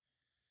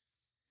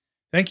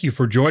Thank you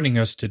for joining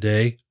us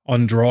today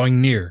on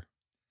Drawing Near.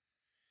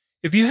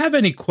 If you have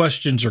any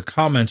questions or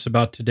comments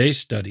about today's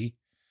study,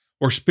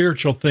 or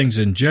spiritual things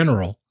in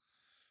general,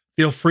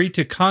 feel free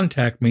to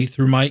contact me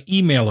through my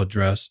email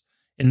address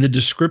in the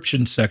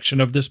description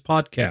section of this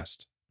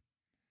podcast.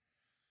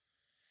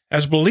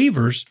 As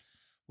believers,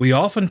 we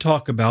often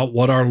talk about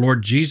what our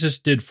Lord Jesus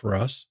did for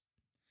us,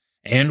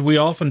 and we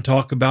often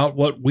talk about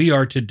what we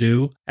are to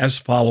do as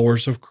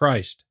followers of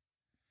Christ.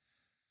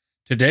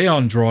 Today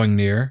on Drawing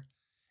Near,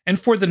 and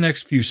for the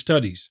next few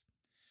studies,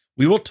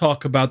 we will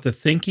talk about the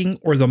thinking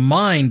or the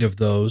mind of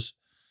those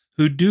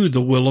who do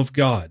the will of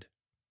God.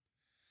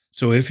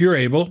 So if you're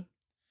able,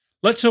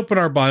 let's open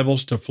our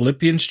Bibles to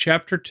Philippians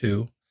chapter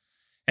 2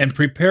 and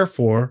prepare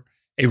for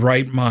a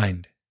right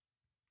mind.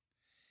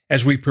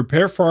 As we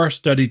prepare for our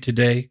study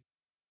today,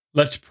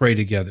 let's pray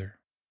together.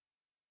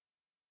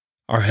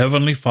 Our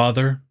Heavenly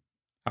Father,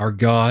 our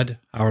God,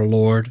 our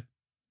Lord,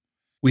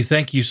 we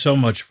thank you so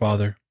much,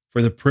 Father,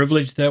 for the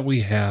privilege that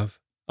we have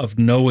of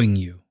knowing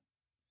you,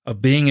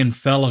 of being in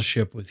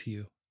fellowship with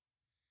you.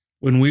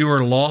 When we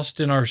were lost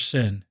in our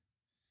sin,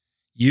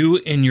 you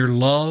in your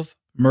love,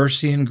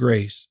 mercy, and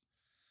grace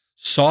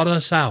sought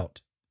us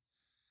out.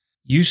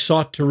 You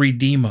sought to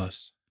redeem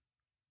us.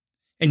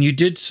 And you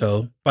did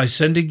so by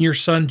sending your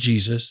Son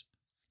Jesus,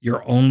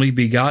 your only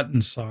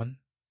begotten Son,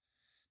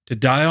 to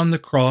die on the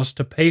cross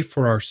to pay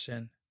for our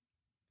sin.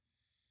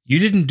 You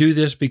didn't do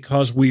this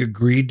because we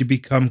agreed to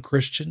become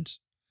Christians.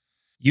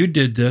 You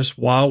did this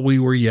while we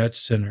were yet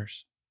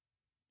sinners.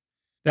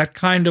 That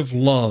kind of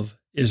love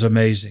is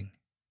amazing.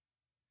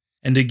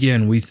 And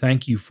again, we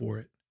thank you for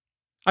it.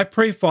 I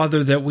pray,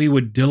 Father, that we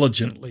would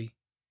diligently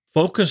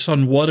focus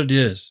on what it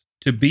is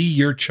to be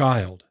your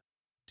child,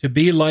 to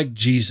be like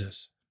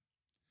Jesus.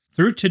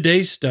 Through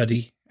today's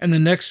study and the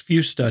next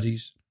few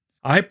studies,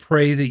 I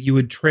pray that you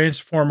would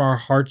transform our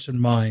hearts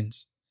and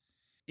minds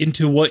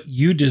into what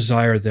you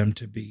desire them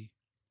to be,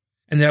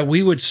 and that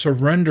we would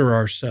surrender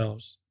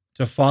ourselves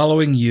to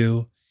following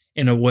you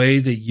in a way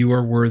that you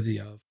are worthy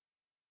of.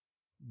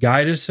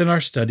 Guide us in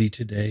our study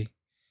today.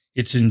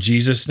 It's in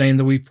Jesus' name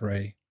that we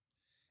pray.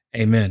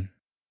 Amen.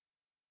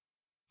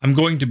 I'm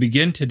going to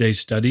begin today's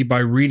study by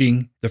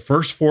reading the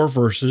first 4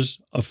 verses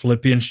of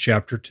Philippians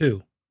chapter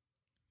 2.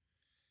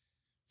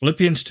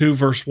 Philippians 2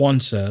 verse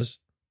 1 says,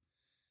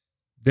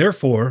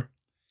 "Therefore,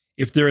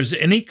 if there is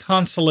any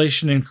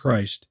consolation in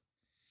Christ,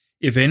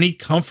 if any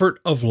comfort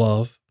of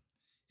love,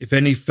 if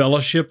any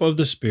fellowship of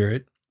the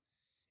Spirit,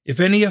 if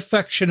any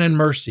affection and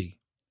mercy,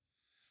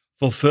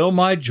 fulfill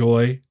my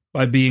joy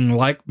by being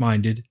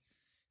like-minded,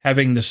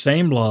 having the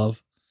same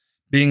love,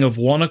 being of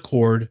one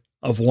accord,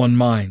 of one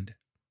mind.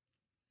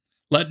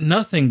 Let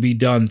nothing be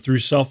done through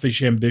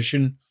selfish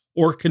ambition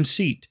or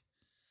conceit,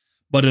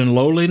 but in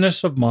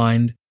lowliness of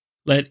mind,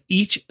 let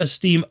each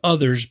esteem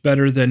others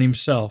better than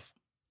himself.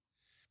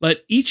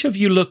 Let each of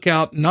you look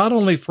out not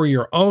only for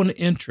your own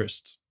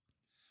interests,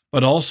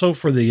 but also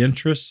for the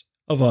interests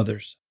of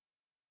others."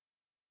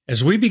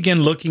 As we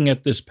begin looking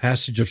at this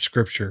passage of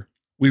Scripture,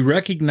 we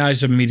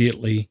recognize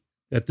immediately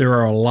that there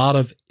are a lot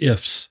of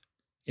ifs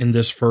in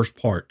this first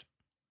part.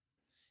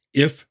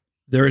 If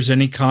there is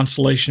any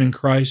consolation in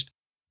Christ,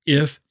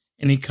 if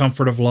any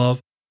comfort of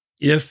love,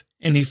 if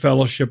any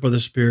fellowship of the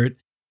Spirit,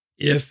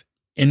 if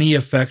any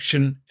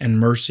affection and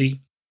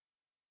mercy.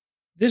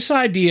 This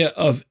idea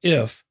of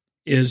if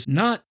is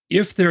not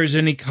if there is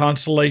any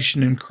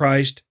consolation in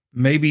Christ,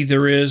 maybe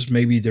there is,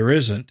 maybe there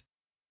isn't,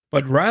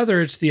 but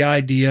rather it's the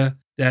idea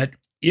that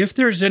if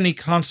there's any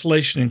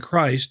consolation in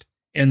Christ,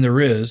 and there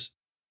is,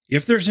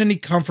 if there's any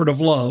comfort of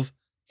love,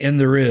 and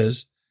there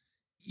is,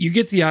 you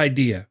get the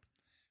idea.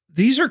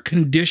 These are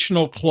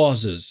conditional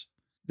clauses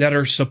that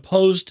are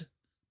supposed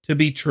to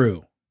be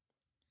true.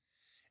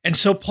 And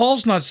so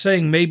Paul's not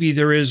saying maybe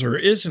there is or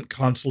isn't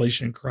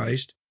consolation in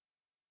Christ.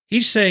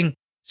 He's saying,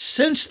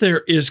 since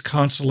there is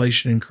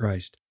consolation in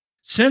Christ,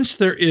 since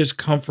there is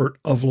comfort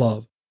of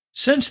love,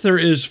 since there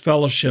is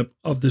fellowship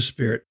of the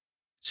Spirit,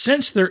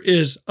 since there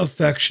is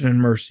affection and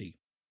mercy,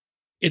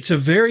 it's a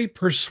very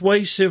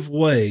persuasive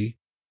way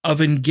of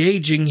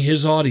engaging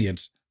his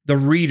audience, the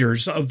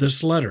readers of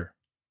this letter.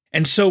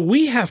 And so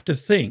we have to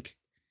think,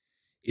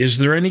 is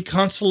there any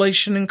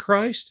consolation in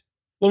Christ?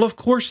 Well, of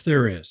course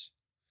there is.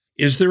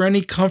 Is there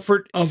any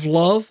comfort of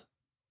love?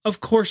 Of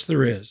course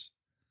there is.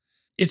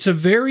 It's a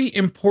very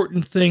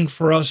important thing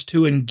for us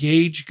to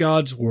engage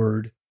God's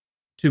Word,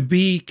 to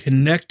be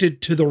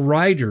connected to the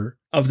writer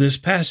of this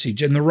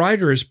passage. And the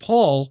writer is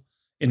Paul,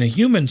 in a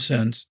human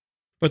sense,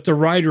 but the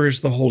writer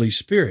is the Holy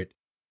Spirit.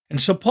 And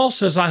so Paul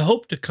says, I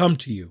hope to come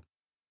to you,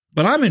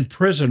 but I'm in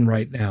prison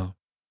right now.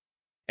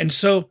 And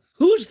so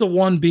who is the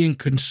one being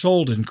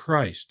consoled in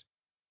Christ?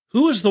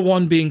 Who is the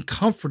one being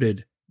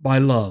comforted by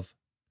love?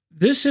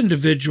 This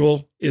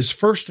individual is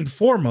first and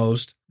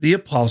foremost the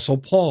Apostle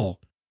Paul.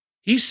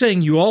 He's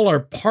saying, you all are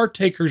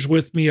partakers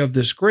with me of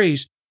this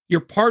grace. You're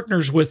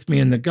partners with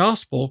me in the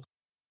gospel.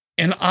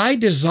 And I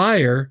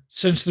desire,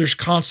 since there's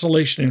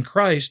consolation in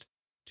Christ,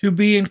 to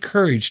be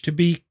encouraged, to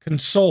be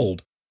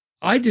consoled.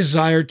 I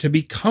desire to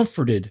be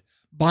comforted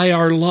by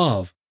our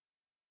love.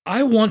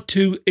 I want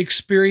to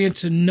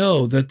experience and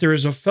know that there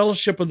is a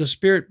fellowship of the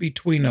Spirit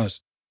between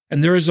us,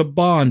 and there is a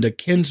bond, a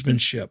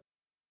kinsmanship.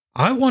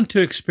 I want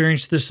to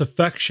experience this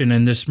affection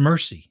and this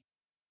mercy.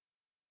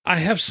 I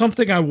have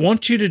something I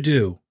want you to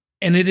do,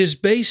 and it is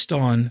based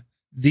on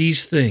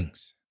these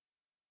things.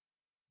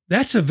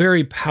 That's a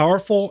very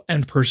powerful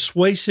and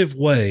persuasive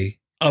way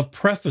of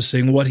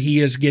prefacing what he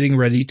is getting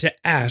ready to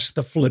ask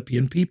the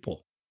Philippian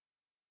people.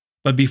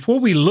 But before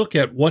we look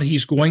at what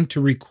he's going to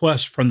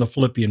request from the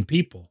Philippian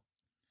people,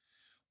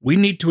 we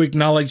need to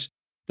acknowledge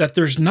that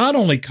there's not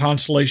only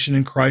consolation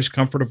in Christ,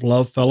 comfort of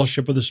love,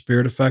 fellowship of the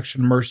Spirit,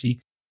 affection,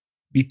 mercy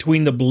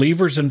between the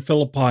believers in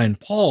Philippi and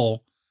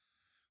Paul,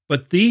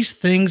 but these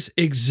things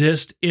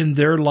exist in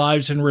their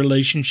lives and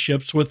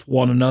relationships with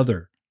one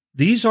another.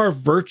 These are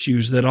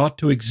virtues that ought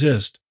to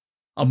exist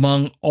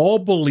among all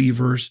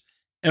believers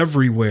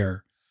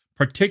everywhere,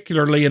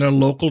 particularly in a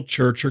local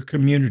church or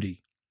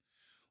community.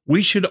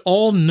 We should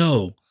all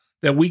know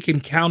that we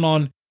can count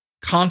on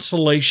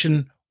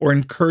consolation or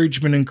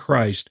encouragement in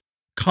Christ,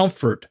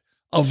 comfort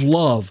of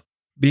love,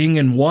 being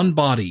in one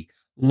body,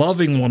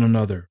 loving one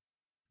another,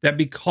 that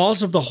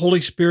because of the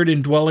Holy Spirit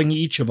indwelling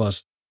each of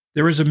us,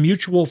 there is a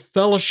mutual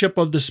fellowship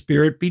of the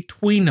Spirit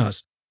between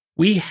us.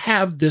 We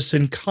have this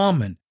in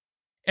common.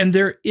 And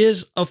there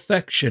is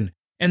affection,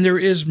 and there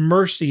is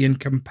mercy and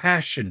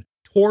compassion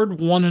toward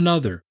one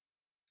another.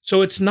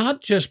 So it's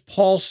not just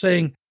Paul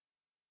saying,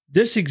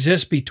 this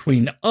exists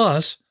between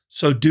us,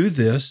 so do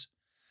this,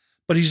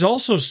 but he's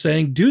also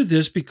saying, do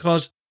this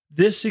because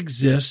this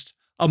exists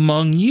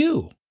among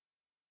you.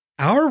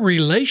 Our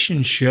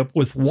relationship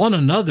with one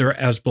another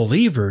as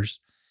believers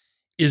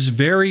is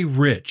very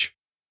rich,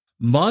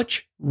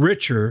 much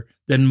richer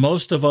than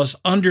most of us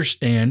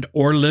understand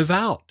or live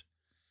out.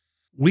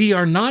 We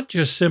are not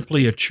just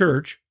simply a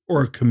church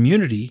or a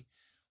community,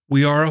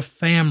 we are a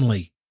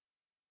family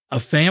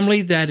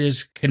that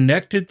is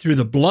connected through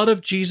the blood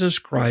of Jesus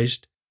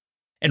Christ,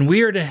 and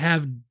we are to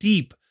have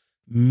deep,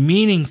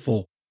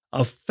 meaningful,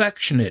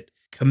 affectionate,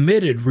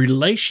 committed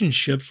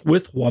relationships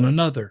with one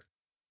another.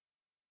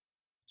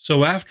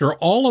 So after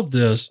all of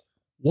this,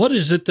 what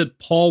is it that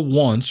Paul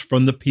wants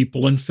from the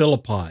people in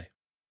Philippi?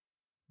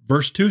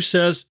 Verse 2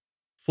 says,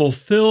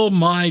 fulfill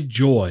my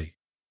joy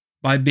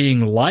by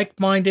being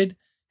like-minded,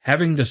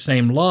 having the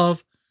same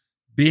love,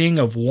 being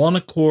of one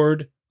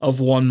accord, of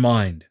one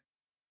mind.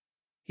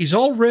 He's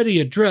already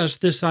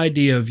addressed this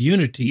idea of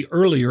unity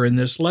earlier in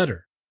this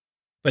letter,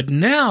 but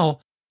now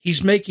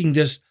he's making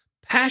this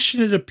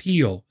passionate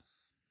appeal.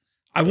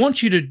 I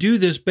want you to do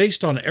this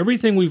based on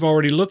everything we've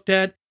already looked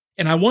at,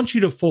 and I want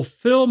you to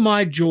fulfill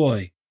my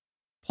joy.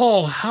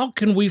 Paul, how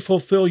can we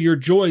fulfill your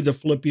joy, the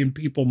Philippian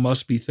people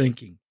must be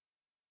thinking?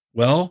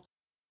 Well,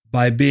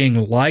 by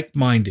being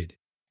like-minded.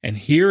 And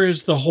here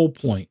is the whole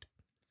point.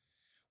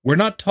 We're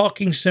not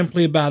talking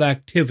simply about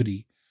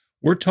activity.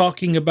 We're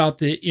talking about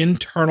the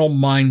internal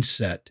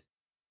mindset,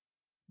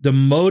 the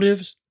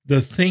motives,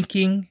 the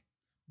thinking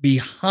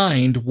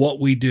behind what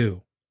we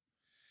do.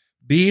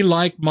 Be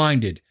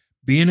like-minded.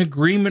 Be in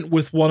agreement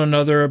with one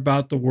another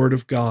about the Word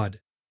of God.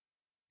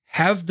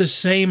 Have the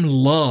same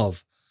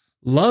love.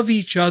 Love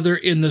each other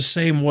in the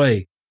same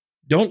way.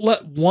 Don't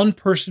let one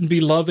person be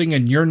loving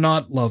and you're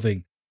not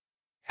loving.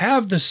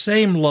 Have the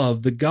same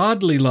love, the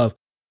godly love.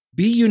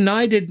 Be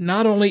united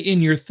not only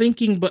in your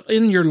thinking, but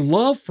in your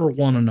love for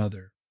one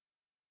another.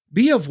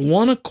 Be of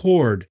one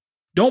accord.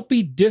 Don't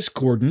be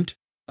discordant.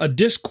 A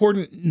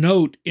discordant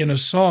note in a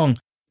song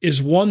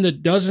is one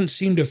that doesn't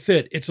seem to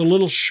fit. It's a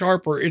little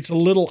sharper. It's a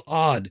little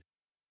odd.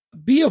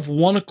 Be of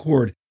one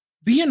accord.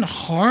 Be in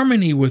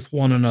harmony with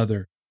one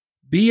another.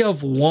 Be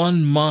of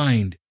one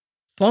mind.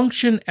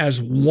 Function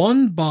as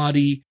one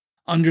body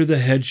under the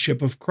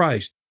headship of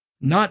Christ,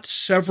 not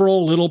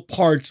several little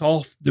parts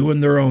all doing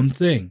their own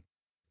thing.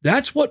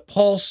 That's what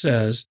Paul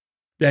says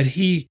that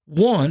he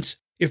wants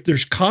if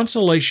there's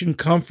consolation,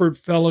 comfort,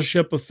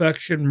 fellowship,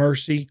 affection,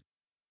 mercy.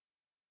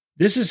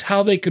 This is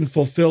how they can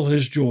fulfill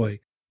his joy,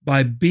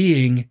 by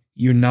being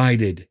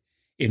united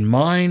in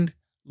mind,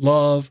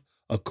 love,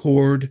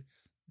 accord.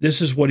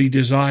 This is what he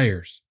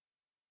desires.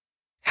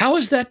 How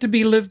is that to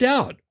be lived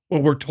out?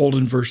 Well, we're told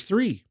in verse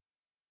 3.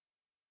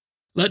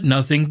 Let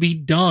nothing be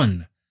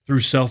done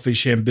through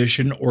selfish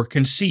ambition or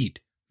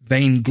conceit,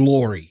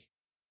 vainglory,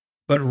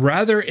 but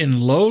rather in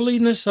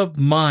lowliness of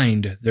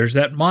mind, there's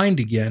that mind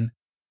again,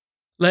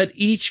 let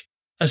each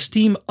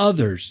esteem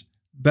others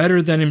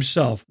better than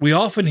himself. We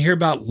often hear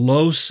about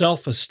low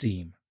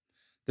self-esteem.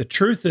 The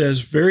truth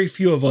is, very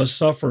few of us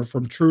suffer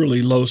from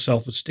truly low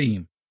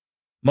self-esteem.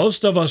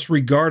 Most of us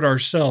regard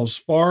ourselves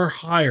far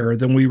higher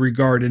than we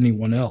regard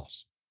anyone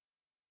else.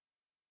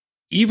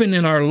 Even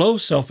in our low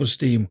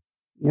self-esteem,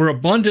 we're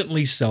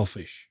abundantly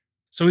selfish.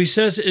 So he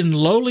says, in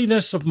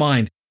lowliness of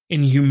mind,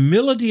 in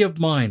humility of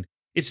mind,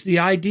 it's the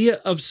idea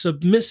of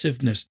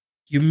submissiveness,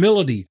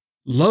 humility,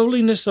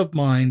 lowliness of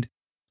mind.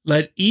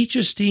 Let each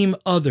esteem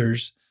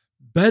others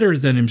better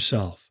than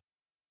himself.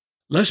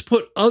 Let's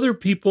put other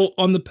people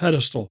on the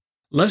pedestal.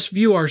 Let's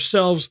view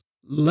ourselves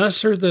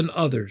lesser than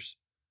others.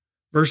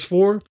 Verse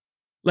 4,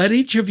 Let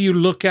each of you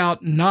look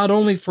out not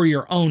only for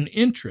your own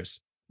interests.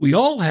 We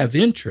all have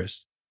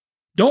interests.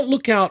 Don't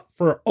look out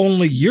for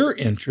only your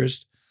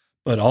interest,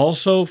 but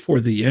also for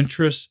the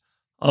interests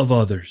of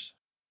others.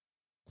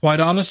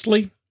 Quite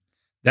honestly,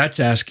 that's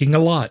asking a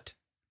lot.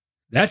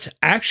 That's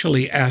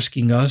actually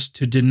asking us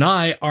to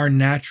deny our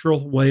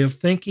natural way of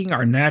thinking,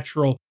 our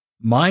natural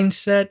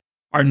mindset,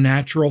 our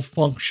natural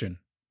function.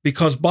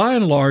 Because by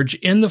and large,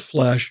 in the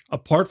flesh,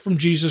 apart from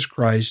Jesus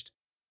Christ,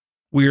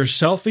 we are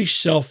selfish,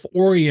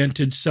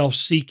 self-oriented,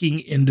 self-seeking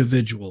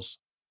individuals.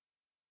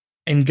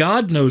 And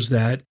God knows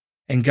that,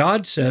 and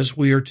God says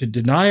we are to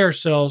deny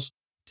ourselves,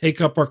 take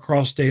up our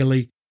cross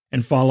daily,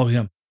 and follow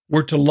Him.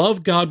 We're to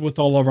love God with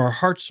all of our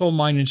heart, soul,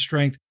 mind, and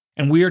strength,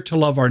 and we are to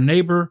love our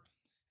neighbor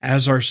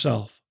as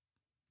ourselves.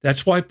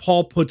 That's why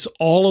Paul puts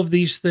all of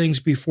these things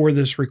before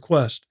this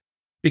request,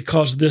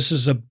 because this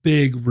is a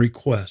big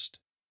request.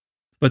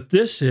 But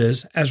this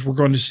is, as we're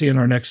going to see in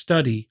our next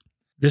study,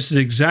 this is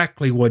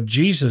exactly what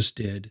Jesus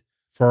did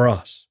for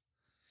us.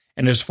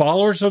 And as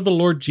followers of the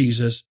Lord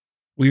Jesus,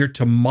 we are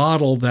to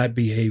model that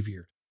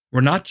behavior.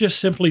 We're not just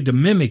simply to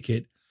mimic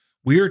it,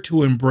 we are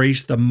to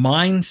embrace the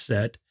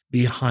mindset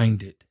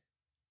behind it.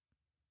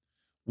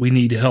 We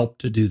need help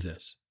to do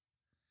this.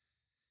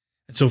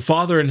 And so,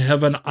 Father in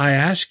heaven, I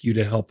ask you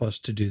to help us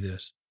to do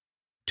this,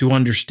 to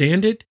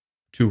understand it,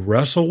 to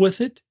wrestle with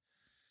it,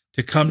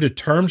 to come to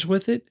terms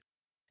with it,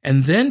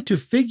 and then to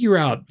figure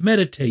out,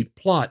 meditate,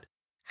 plot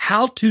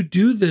how to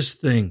do this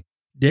thing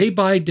day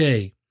by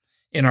day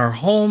in our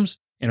homes,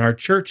 in our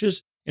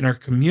churches, in our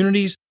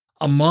communities,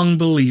 among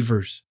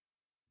believers.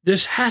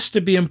 This has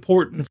to be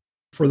important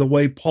for the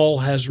way Paul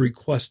has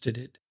requested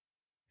it.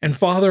 And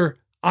Father,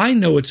 I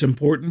know it's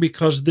important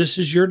because this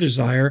is your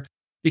desire,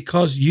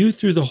 because you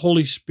through the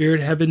Holy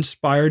Spirit have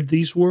inspired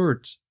these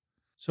words.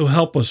 So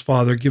help us,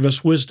 Father, give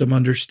us wisdom,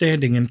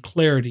 understanding, and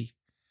clarity.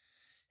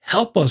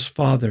 Help us,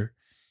 Father,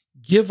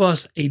 give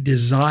us a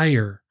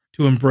desire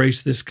to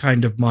embrace this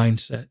kind of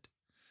mindset,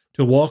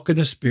 to walk in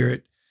the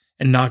Spirit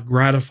and not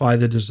gratify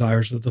the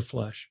desires of the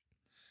flesh.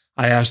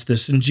 I ask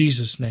this in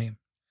Jesus' name.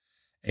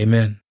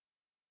 Amen.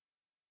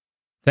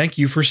 Thank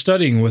you for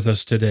studying with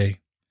us today.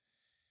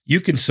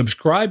 You can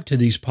subscribe to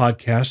these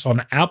podcasts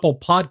on Apple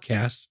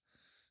Podcasts,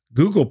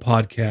 Google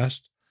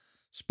Podcasts,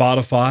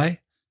 Spotify,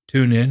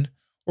 TuneIn,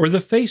 or the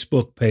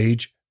Facebook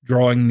page,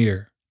 Drawing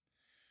Near.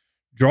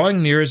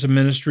 Drawing Near is a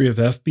ministry of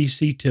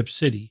FBC Tip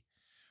City,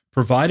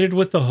 provided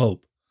with the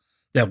hope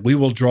that we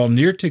will draw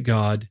near to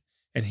God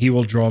and He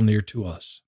will draw near to us.